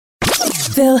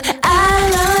Phil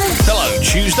Allen. Hello,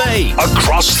 Tuesday.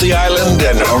 Across the island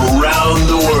and around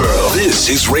the world. This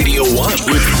is Radio 1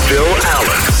 with Phil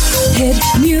Allen. Hit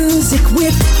music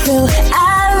with Phil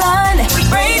Allen.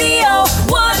 Radio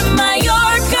 1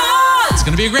 Mallorca. It's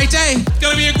going to be a great day. It's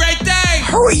going to be a great day.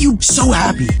 How are you so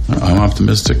happy? I'm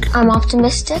optimistic. I'm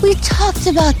optimistic. We talked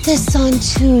about this on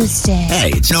Tuesday. Hey,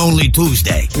 it's only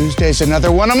Tuesday. Tuesday's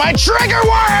another one of my trigger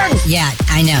words! Yeah,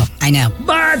 I know.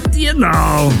 But, you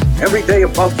know. Every day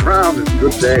above ground is a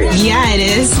good day. Yeah, it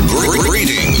is.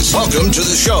 Greetings. Welcome to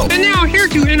the show. And now, here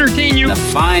to entertain you, the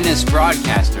finest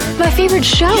broadcaster. My favorite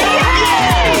show.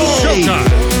 Showtime.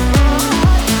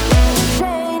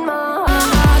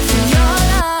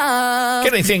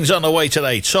 Getting things underway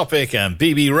today, Topic and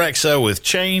BB Rexa with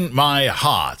Chain My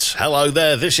Heart. Hello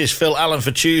there, this is Phil Allen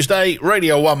for Tuesday,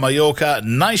 Radio 1 Mallorca.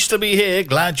 Nice to be here,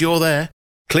 glad you're there.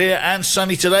 Clear and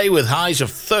sunny today with highs of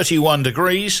 31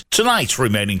 degrees. Tonight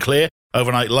remaining clear,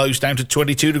 overnight lows down to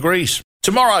 22 degrees.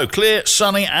 Tomorrow, clear,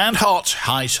 sunny and hot,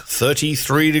 highs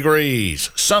 33 degrees.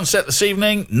 Sunset this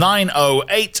evening,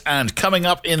 9:08, and coming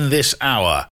up in this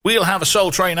hour, we'll have a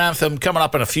Soul Train anthem coming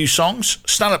up in a few songs,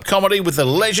 stand-up comedy with the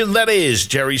legend that is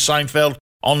Jerry Seinfeld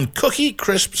on Cookie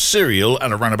Crisp cereal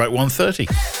at around about 1:30.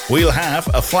 We'll have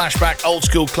a flashback old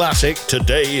school classic,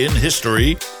 Today in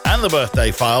History, and the birthday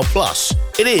file, plus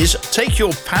it is Take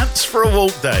Your Pants for a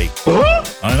Walk Day.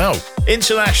 I know.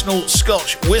 International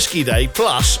Scotch Whisky Day,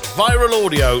 plus viral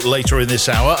audio later in this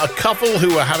hour, a couple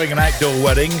who are having an outdoor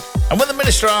wedding, and when the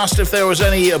minister asked if there was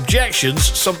any objections,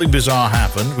 something bizarre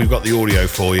happened. We've got the audio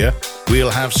for you.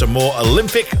 We'll have some more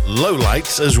Olympic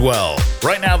lowlights as well.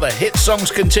 Right now, the hit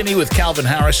songs continue with Calvin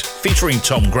Harris featuring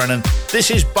Tom Grennan. This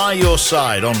is By Your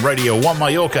Side on Radio 1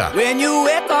 Mallorca. When you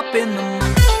wake up in the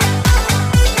morning.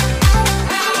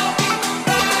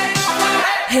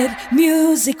 Hit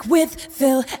music with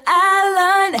Phil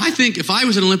Allen. I think if I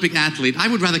was an Olympic athlete, I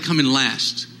would rather come in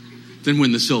last than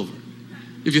win the silver.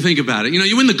 If you think about it. You know,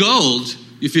 you win the gold,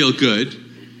 you feel good.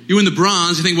 You win the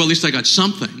bronze, you think, well, at least I got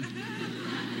something.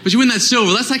 But you win that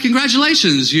silver, that's like,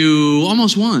 congratulations, you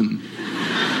almost won.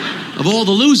 Of all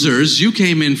the losers, you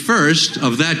came in first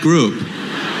of that group.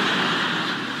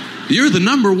 You're the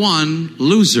number one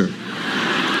loser.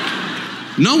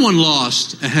 No one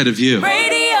lost ahead of you.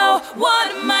 Radio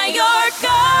 1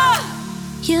 Mallorca.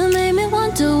 You made me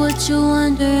wonder what you're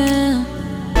wondering.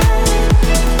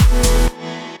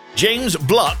 James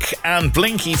Bluck and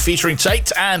Blinky featuring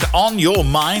Tate and On Your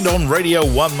Mind on Radio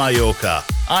 1 Mallorca.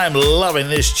 I am loving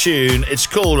this tune. It's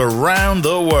called Around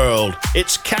the World.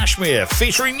 It's Kashmir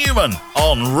featuring Newman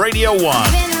on Radio 1.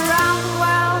 Been around the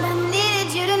world and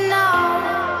needed you to know.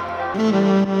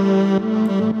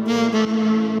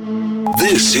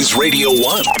 This is Radio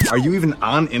 1. Are you even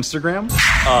on Instagram?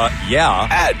 Yeah.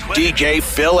 At DJ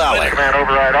Phil Allen. Command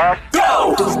override off.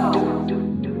 Go!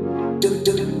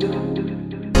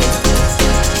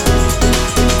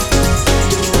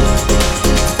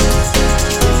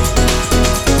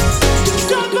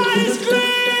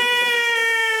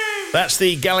 That's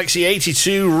the Galaxy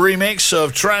 82 remix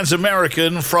of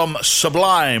Trans-American from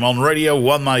Sublime on Radio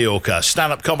 1 Mallorca.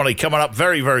 Stand-up comedy coming up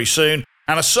very, very soon.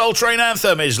 And a Soul Train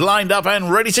anthem is lined up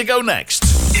and ready to go next.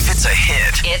 If it's a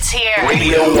hit, It's here.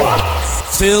 Radio 1.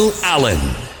 Phil Allen.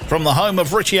 From the home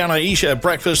of Richie and Aisha at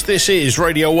breakfast, this is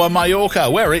Radio 1 Mallorca,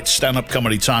 where it's stand-up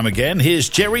comedy time again. Here's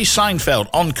Jerry Seinfeld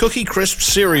on Cookie Crisp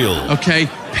cereal. Okay,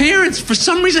 parents, for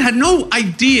some reason, had no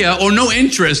idea or no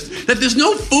interest that there's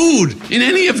no food in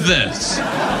any of this.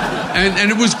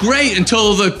 And it was great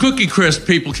until the Cookie Crisp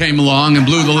people came along and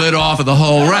blew the lid off of the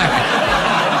whole racket.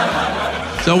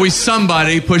 So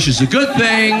somebody pushes a good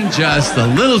thing just a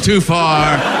little too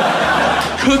far.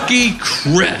 Cookie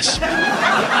Crisp.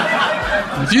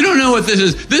 If you don't know what this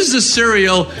is a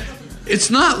cereal. It's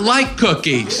not like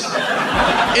cookies.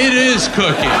 It is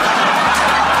cookies.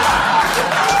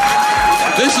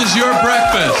 This is your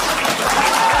breakfast.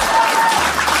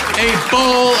 A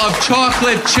bowl of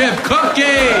chocolate chip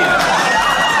cookies.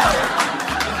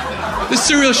 This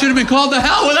cereal should have been called The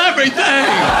Hell with Everything.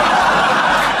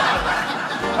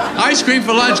 Ice cream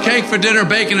for lunch, cake for dinner,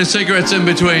 bacon and cigarettes in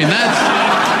between.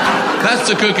 That's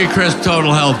the Cookie Crisp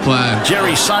Total Health Plan.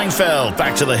 Jerry Seinfeld,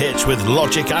 back to the hits with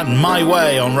Logic and My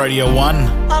Way on Radio 1.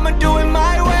 I'ma do it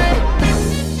my way.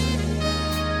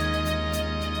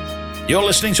 You're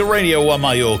listening to Radio 1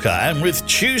 Mallorca, and with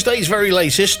Tuesday's very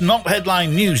latest Not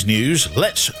Headline News,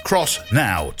 let's cross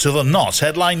now to the Not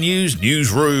Headline News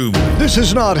newsroom. This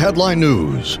is Not Headline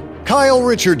News. Kyle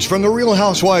Richards from The Real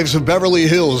Housewives of Beverly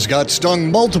Hills got stung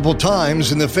multiple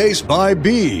times in the face by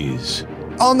bees.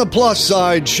 On the plus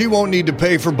side, she won't need to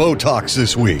pay for Botox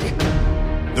this week.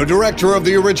 The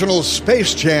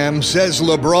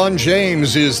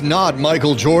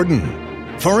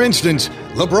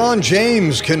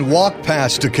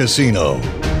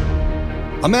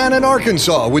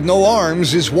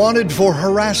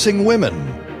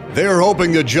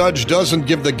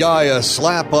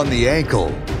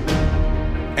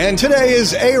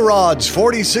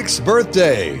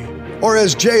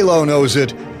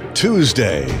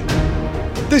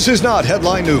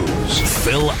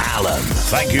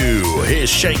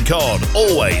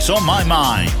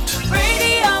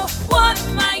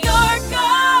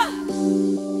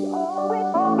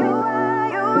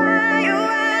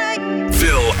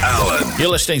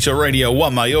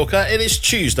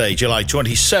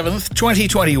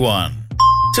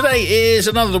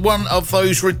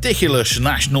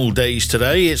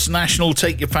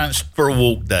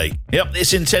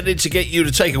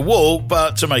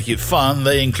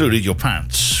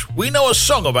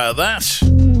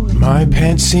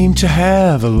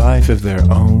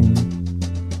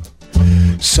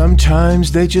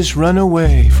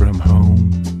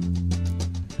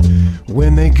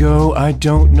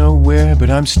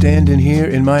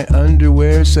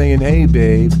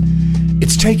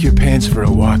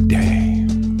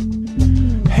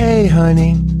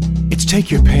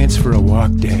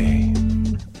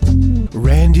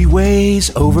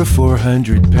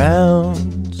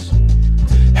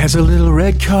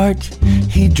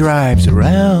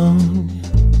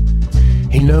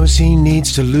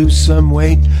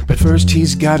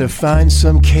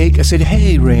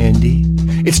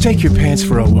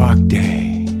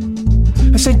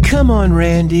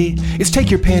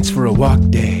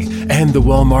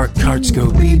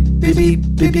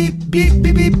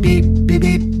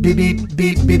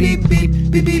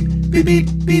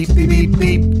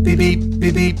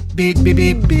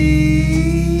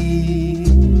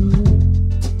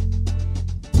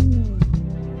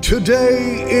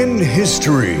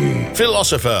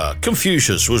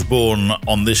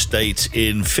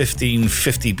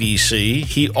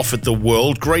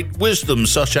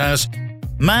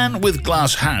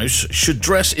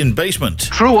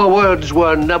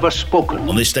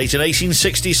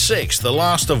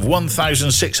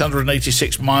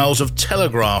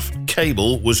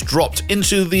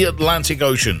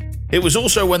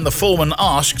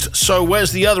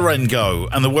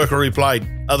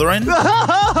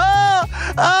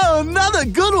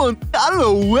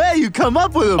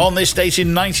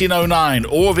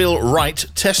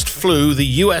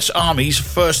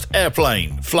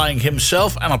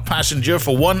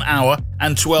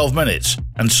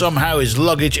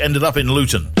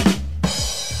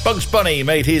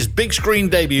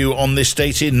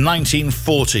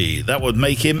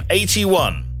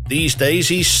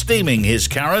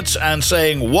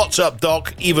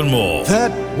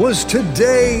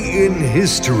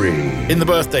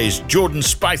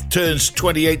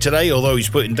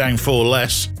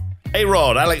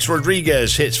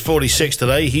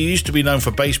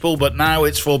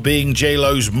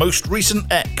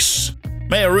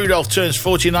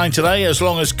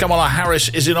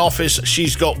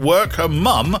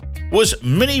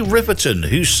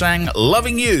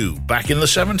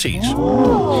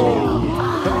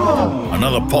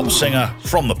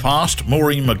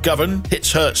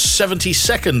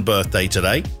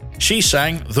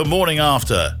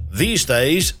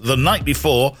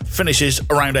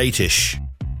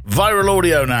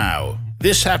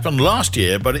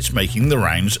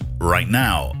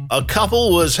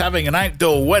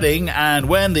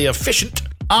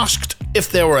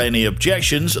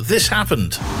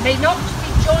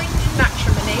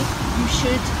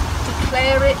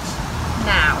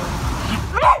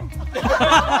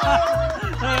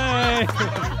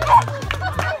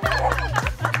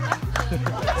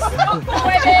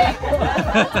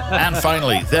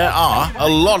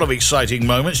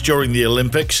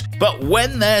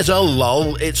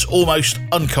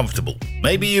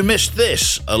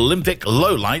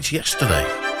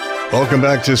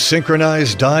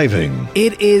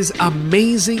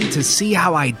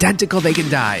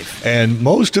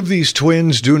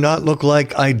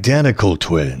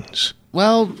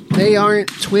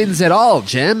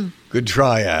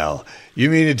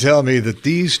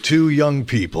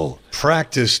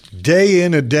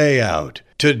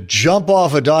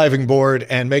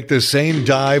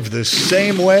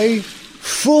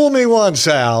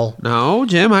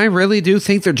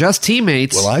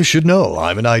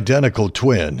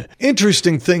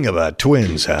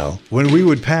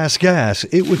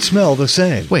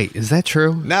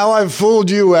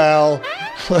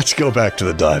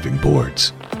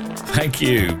Thank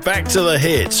you. Back to the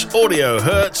hits. Audio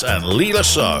Hurts and Leela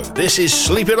So. This is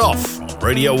Sleep It Off on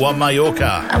Radio 1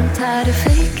 Mallorca. I'm tired of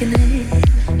faking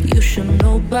it. You should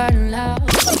know by now.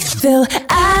 Phil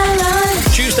Allen.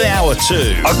 Tuesday hour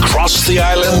 2. Across the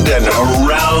island and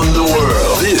around the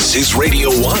world. This is Radio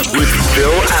 1 with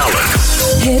Phil Allen.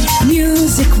 Hit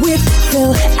music with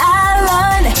Phil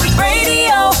Allen.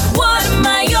 Radio 1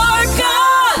 Mallorca.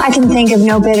 I can think of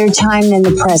no better time than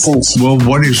the present. Well,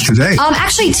 what is today?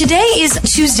 Actually, today is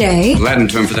Tuesday. The Latin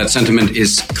term for that sentiment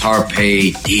is carpe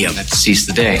diem. Let's seize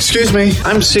the day. Excuse me,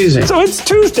 I'm Susan. So it's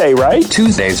Tuesday, right?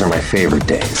 Tuesdays are my favorite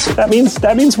days. That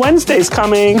means Wednesday's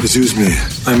coming. Excuse me,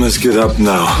 I must get up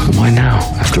now. Why now,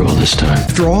 after all this time?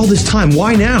 After all this time,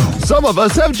 why now? Some of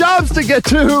us have jobs to get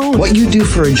to. What you do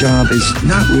for a job is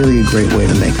not really a great way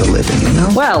to make a living, you know?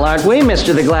 Well, aren't we,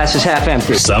 Mr. The Glass is Half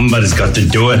Empty? Somebody's got to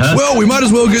do it, huh? Well, we might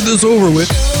as well get this over with.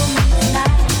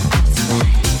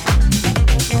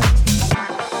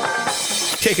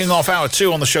 Kicking off hour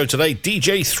 2 on the show today,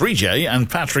 DJ 3J and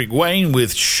Patrick Wayne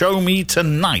with Show Me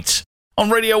Tonight. On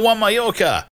Radio 1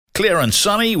 Mallorca, clear and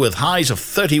sunny with highs of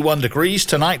 31 degrees.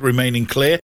 Tonight remaining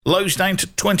clear, lows down to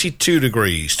 22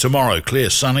 degrees. Tomorrow clear,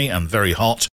 sunny and very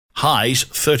hot. Highs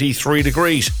 33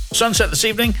 degrees. Sunset this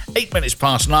evening, 8 minutes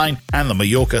past 9, and the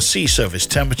Mallorca sea surface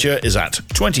temperature is at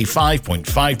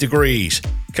 25.5 degrees.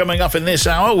 Coming up in this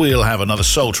hour, we'll have another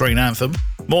Soul Train anthem.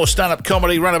 More stand-up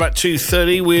comedy around about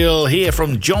 2:30. We'll hear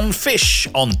from John Fish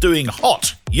on doing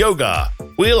hot yoga.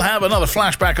 We'll have another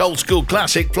flashback old school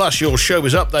classic, plus your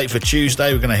showbiz update for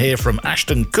Tuesday. We're going to hear from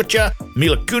Ashton Kutcher,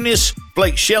 Mila Kunis,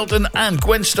 Blake Shelton, and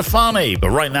Gwen Stefani.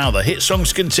 But right now, the hit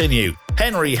songs continue.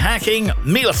 Henry Hacking,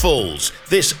 Mila Falls.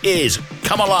 This is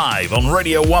Come Alive on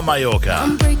Radio 1 Mallorca.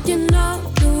 I'm breaking all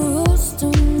the rules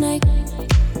tonight.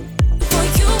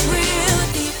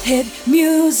 Hit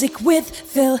music with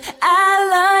Phil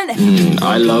Allen.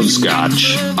 I love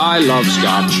scotch. I love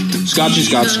scotch. Scotchy,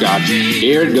 scotch, scotch.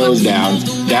 Here it goes down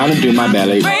into my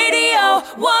belly. Radio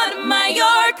 1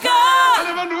 Mallorca. I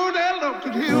never knew that love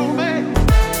could heal me.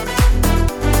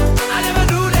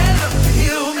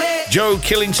 Joe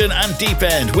Killington and Deep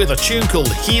End with a tune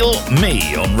called Heal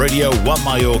Me on Radio 1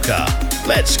 Mallorca.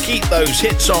 Let's keep those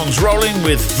hit songs rolling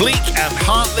with Vleek and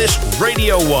Heartless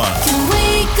Radio 1. Can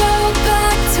we go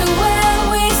back to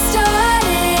where we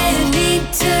started?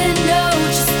 Need to know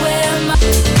just where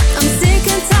I'm sick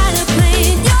and tired of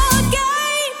playing your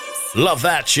games. Love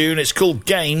that tune. It's called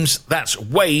Games. That's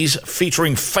Ways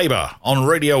featuring Faber on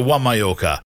Radio 1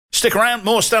 Mallorca. Stick around,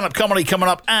 more stand-up comedy coming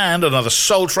up, and another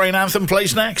Soul Train anthem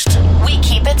plays next. We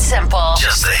keep it simple.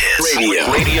 Just the hits.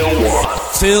 Radio 1.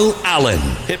 Phil Allen.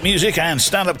 Hit music and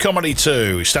stand-up comedy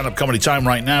too. Stand-up comedy time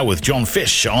right now with John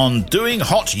Fish on doing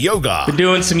hot yoga. Been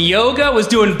doing some yoga. Was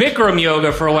doing Bikram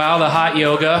yoga for a while, the hot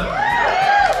yoga.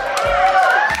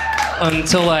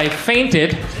 Until I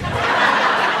fainted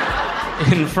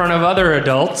in front of other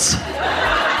adults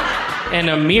and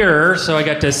a mirror, so I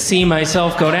got to see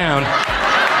myself go down.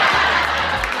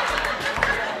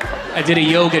 I did a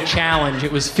yoga challenge.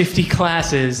 It was 50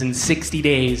 classes in 60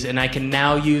 days, and I can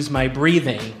now use my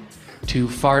breathing to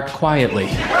fart quietly.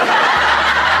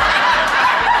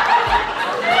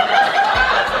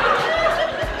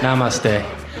 Namaste.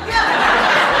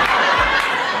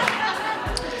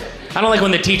 I don't like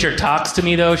when the teacher talks to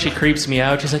me, though. She creeps me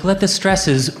out. She's like, let the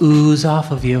stresses ooze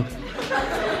off of you.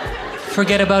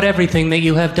 Forget about everything that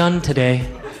you have done today.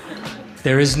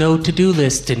 There is no to-do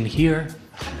list in here.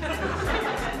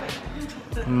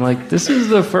 I'm like, this is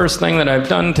the first thing that I've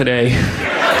done today.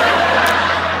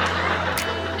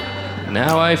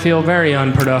 Now I feel very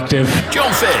unproductive.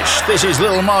 John Fish, this is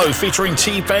Little Mo featuring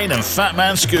T-Pain and Fat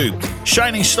Man Scoop.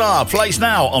 Shining Star plays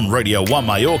now on Radio 1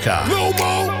 Mallorca. Little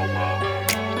Mo,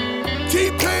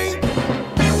 T-Pain.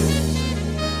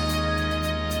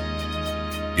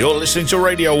 You're listening to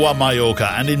Radio 1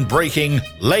 Mallorca, and in breaking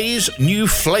Lay's new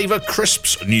flavor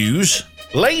crisps news,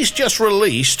 Lay's just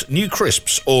released new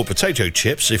crisps, or potato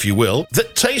chips, if you will,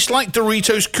 that taste like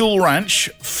Doritos Cool Ranch,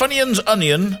 Funyuns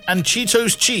Onion, and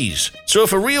Cheetos Cheese. So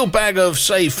if a real bag of,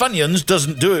 say, Funyuns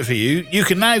doesn't do it for you, you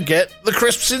can now get the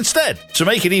crisps instead. To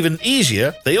make it even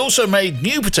easier, they also made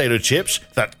new potato chips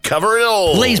that cover it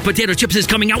all. Lay's Potato Chips is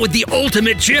coming out with the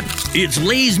ultimate chip. It's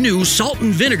Lay's new salt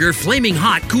and vinegar, flaming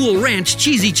hot, Cool Ranch,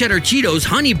 cheesy cheddar Cheetos,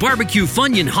 honey barbecue,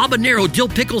 Funyun, habanero, dill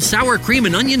pickle, sour cream,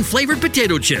 and onion flavored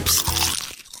potato chips.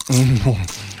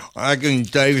 I can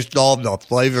taste all the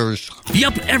flavors.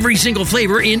 Yup, every single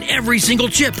flavor in every single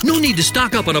chip. No need to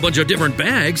stock up on a bunch of different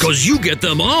bags, because you get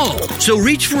them all. So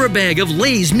reach for a bag of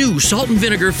Lay's new Salt and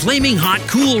Vinegar Flaming Hot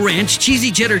Cool Ranch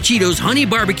Cheesy Cheddar Cheetos Honey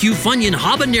Barbecue Funyun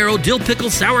Habanero Dill Pickle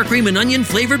Sour Cream and Onion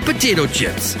Flavored Potato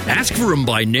Chips. Ask for them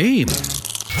by name.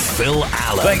 Phil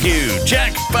Allen. Thank you.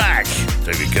 Jack back.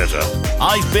 David Cutter.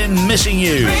 I've been missing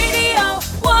you. Radio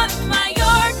 1 Mallorca.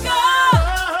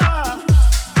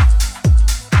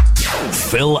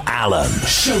 Phil Allen.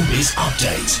 Showbiz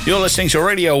Update. You're listening to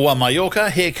Radio 1 Mallorca.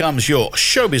 Here comes your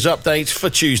Showbiz Update for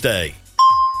Tuesday.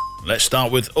 Let's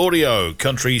start with audio.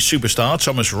 Country superstar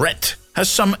Thomas Rhett has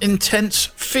some intense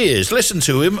fears. Listen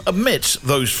to him amidst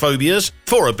those phobias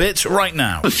for a bit right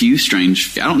now. A few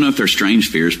strange, I don't know if they're strange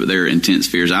fears, but they're intense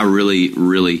fears. I really,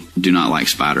 really do not like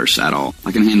spiders at all.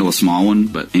 I can handle a small one,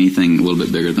 but anything a little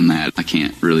bit bigger than that, I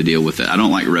can't really deal with it. I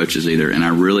don't like roaches either, and I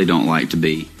really don't like to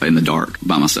be in the dark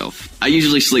by myself. I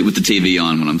usually sleep with the TV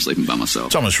on when I'm sleeping by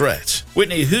myself. Thomas Rhett.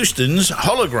 Whitney Houston's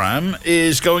hologram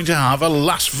is going to have a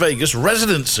Las Vegas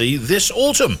residency this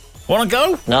autumn. Want to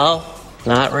go? No.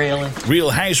 Not really.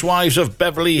 Real Housewives of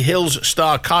Beverly Hills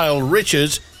star Kyle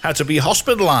Richards had to be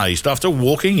hospitalized after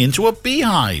walking into a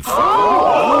beehive.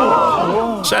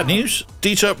 Sad news.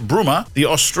 Dieter Brummer, the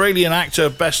Australian actor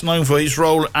best known for his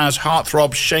role as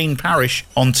heartthrob Shane Parrish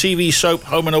on TV soap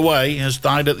Home and Away, has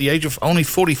died at the age of only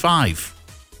 45.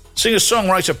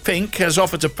 Singer-songwriter Pink has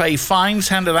offered to pay fines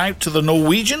handed out to the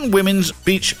Norwegian women's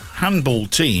beach handball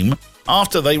team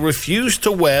after they refused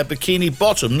to wear bikini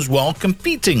bottoms while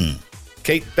competing.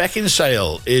 Kate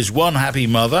Beckinsale is one happy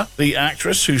mother. The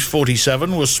actress, who's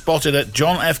 47, was spotted at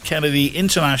John F. Kennedy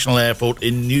International Airport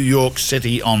in New York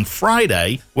City on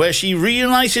Friday, where she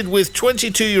reunited with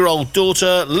 22-year-old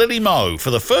daughter Lily Mo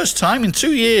for the first time in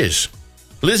 2 years.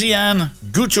 Lizzie-Anne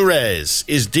Gutierrez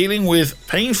is dealing with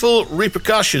painful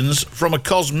repercussions from a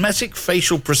cosmetic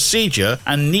facial procedure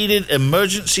and needed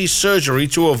emergency surgery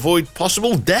to avoid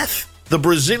possible death. The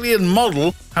Brazilian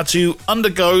model had to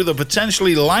undergo the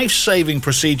potentially life-saving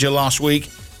procedure last week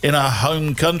in her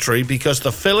home country because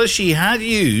the filler she had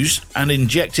used and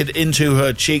injected into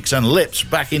her cheeks and lips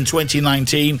back in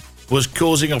 2019 was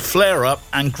causing a flare-up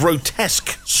and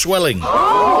grotesque swelling.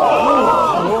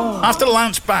 After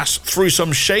Lance Bass threw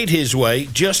some shade his way,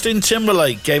 Justin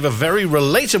Timberlake gave a very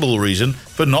relatable reason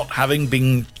for not having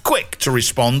been quick to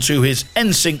respond to his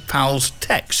NSYNC pal's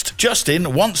text.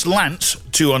 Justin wants Lance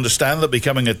to understand that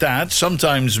becoming a dad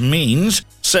sometimes means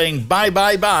saying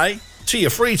bye to your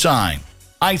free time.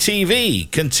 ITV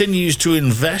continues to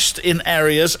invest in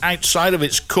areas outside of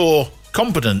its core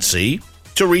competency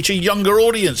to reach a younger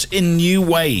audience in new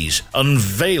ways,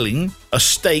 unveiling a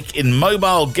stake in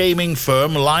mobile gaming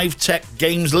firm Live Tech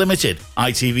Games Limited.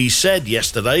 ITV said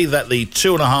yesterday that the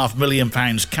 £2.5 million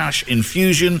cash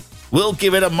infusion will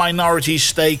give it a minority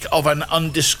stake of an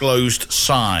undisclosed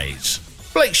size.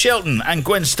 Blake Shelton and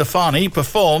Gwen Stefani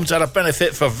performed at a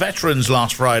benefit for veterans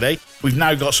last Friday. We've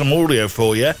now got some audio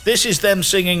for you. This is them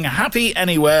singing Happy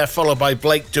Anywhere, followed by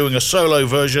Blake doing a solo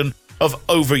version of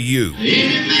Over You.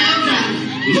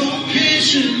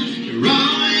 Location, you're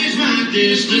always my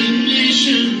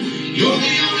destination. You're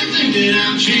the only thing that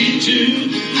I'm chained to.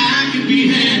 I could be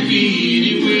happy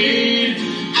anywhere.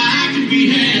 I could be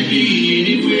happy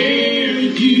anywhere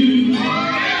with you.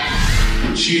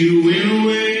 But you went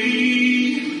away.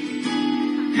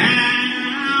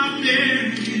 How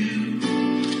dare you?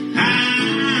 I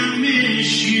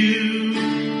miss you.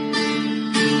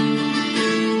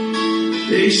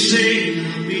 They say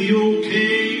I'll be okay.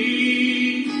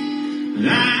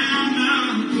 I'm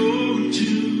not going to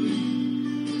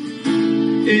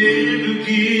ever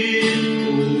get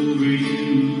over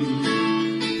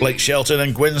you. Blake Shelton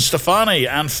and Gwen Stefani.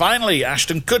 And finally,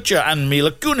 Ashton Kutcher and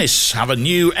Mila Kunis have a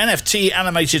new NFT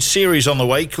animated series on the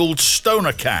way called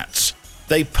Stoner Cats.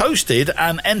 They posted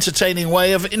an entertaining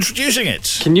way of introducing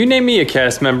it. Can you name me a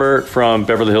cast member from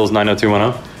Beverly Hills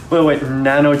 90210? Wait,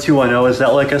 90210, is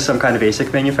that like some kind of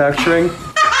ASIC manufacturing?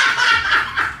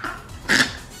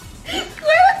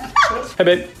 Hey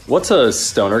babe, what's a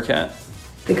stoner cat?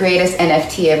 The greatest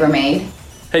NFT ever made.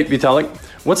 Hey Vitalik,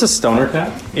 what's a stoner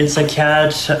cat? It's a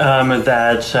cat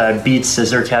that beats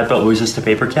Scissor Cat but loses to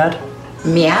Paper Cat.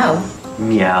 Meow.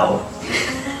 Meow.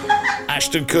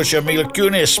 Ashton Kutcher, Mila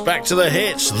Kunis, back to the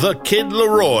hits, The Kid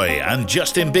Laroi and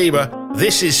Justin Bieber.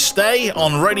 This is Stay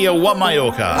on Radio 1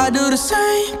 Mallorca. I do the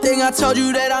same thing I told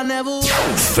you that I never.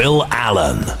 Phil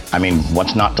Allen. I mean,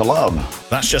 what's not to love?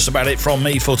 That's just about it from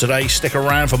me for today. Stick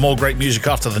around for more great music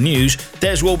after the news.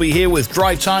 Des will be here with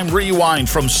Drive Time Rewind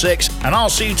from 6, and I'll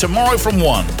see you tomorrow from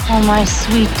 1. Oh, my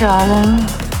sweet darling.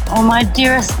 Oh, my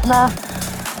dearest love.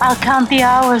 I'll count the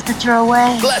hours that you're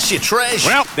away. Bless you, Trish.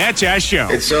 Well, that's our show.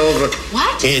 It's over.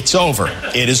 What? It's over.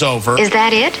 It is over. Is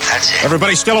that it? That's it.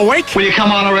 Everybody still awake? Will you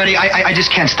come on already? I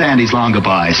just can't stand these long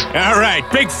goodbyes. All right,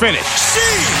 big finish.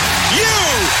 See you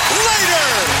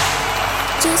later.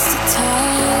 Just a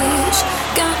touch,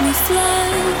 got me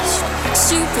flushed.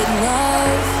 Stupid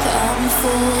love, I'm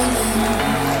falling.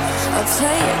 I'll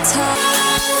play it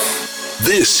tough.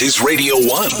 This is Radio 1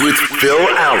 with Phil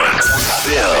Allen.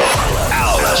 Phil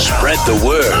Allen. Spread the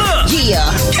word. Yeah.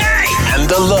 And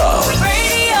the love.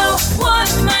 Radio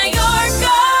 1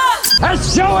 Mallorca. That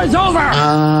show is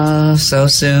over! So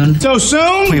soon. So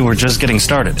soon? We were just getting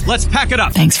started. Let's pack it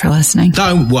up. Thanks for listening.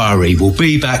 Don't worry, we'll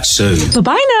be back soon.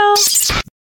 Bye-bye now.